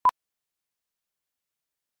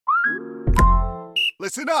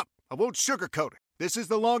Listen up. I won't sugarcoat it. This is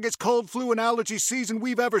the longest cold, flu, and allergy season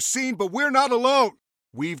we've ever seen, but we're not alone.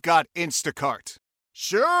 We've got Instacart.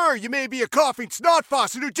 Sure, you may be a coughing snot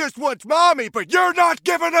faucet who just wants mommy, but you're not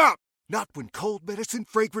giving up. Not when cold medicine,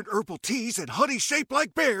 fragrant herbal teas, and honey shaped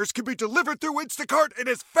like bears can be delivered through Instacart in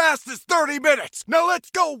as fast as 30 minutes. Now let's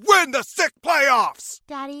go win the sick playoffs.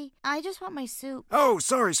 Daddy, I just want my soup. Oh,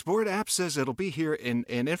 sorry, Sport. App says it'll be here in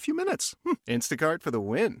a few minutes. Instacart for the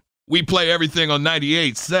win. We play everything on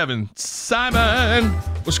 98.7. Simon,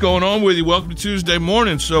 what's going on with you? Welcome to Tuesday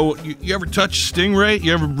morning. So you ever touch Stingray?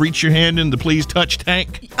 You ever reach your hand in the please touch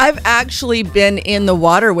tank? I've actually been in the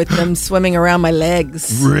water with them swimming around my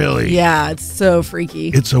legs. Really? Yeah, it's so freaky.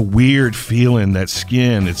 It's a weird feeling, that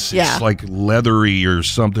skin. It's like leathery or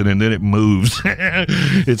something, and then it moves.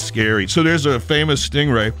 It's scary. So there's a famous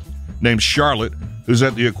stingray named Charlotte who's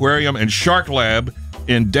at the aquarium and shark lab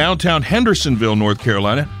in downtown Hendersonville, North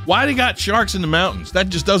Carolina. Why they got sharks in the mountains? That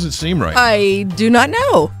just doesn't seem right. I do not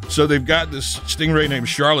know. So they've got this stingray named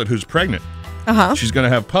Charlotte who's pregnant. She's going to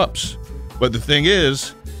have pups. But the thing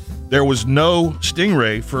is, there was no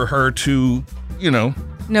stingray for her to, No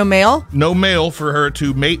male? No male for her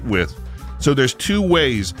to mate with. So there's two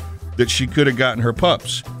ways that she could have gotten her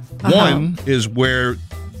pups. One is where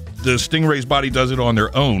the stingray's body does it on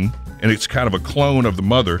their own, and it's kind of a clone of the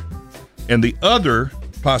mother. And the other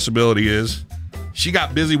possibility is she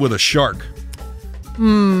got busy with a shark.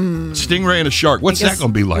 Stingray and a shark. What's that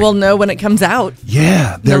going to be like? We'll know when it comes out.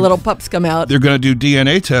 Yeah. The little pups come out. They're going to do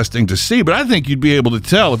DNA testing to see, but I think you'd be able to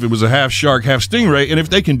tell if it was a half shark, half stingray. And if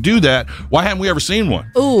they can do that, why haven't we ever seen one?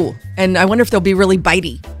 Ooh, and I wonder if they'll be really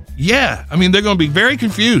bitey. Yeah. I mean, they're going to be very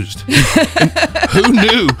confused. Who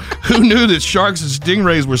knew that sharks and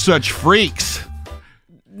stingrays were such freaks?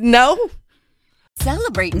 No?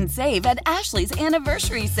 Celebrate and save at Ashley's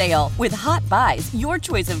Anniversary Sale. With Hot Buys, your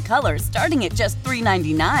choice of colors starting at just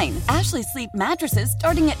 $3.99. Ashley Sleep mattresses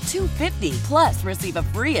starting at $2.50. Plus, receive a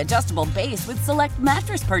free adjustable base with select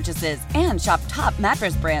mattress purchases. And shop top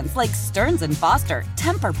mattress brands like Stearns & Foster,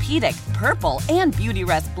 Tempur-Pedic, Purple, and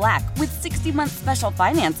Beautyrest Black with 60-month special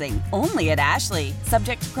financing. Only at Ashley.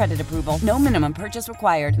 Subject to credit approval. No minimum purchase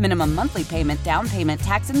required. Minimum monthly payment, down payment,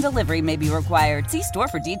 tax, and delivery may be required. See store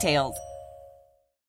for details.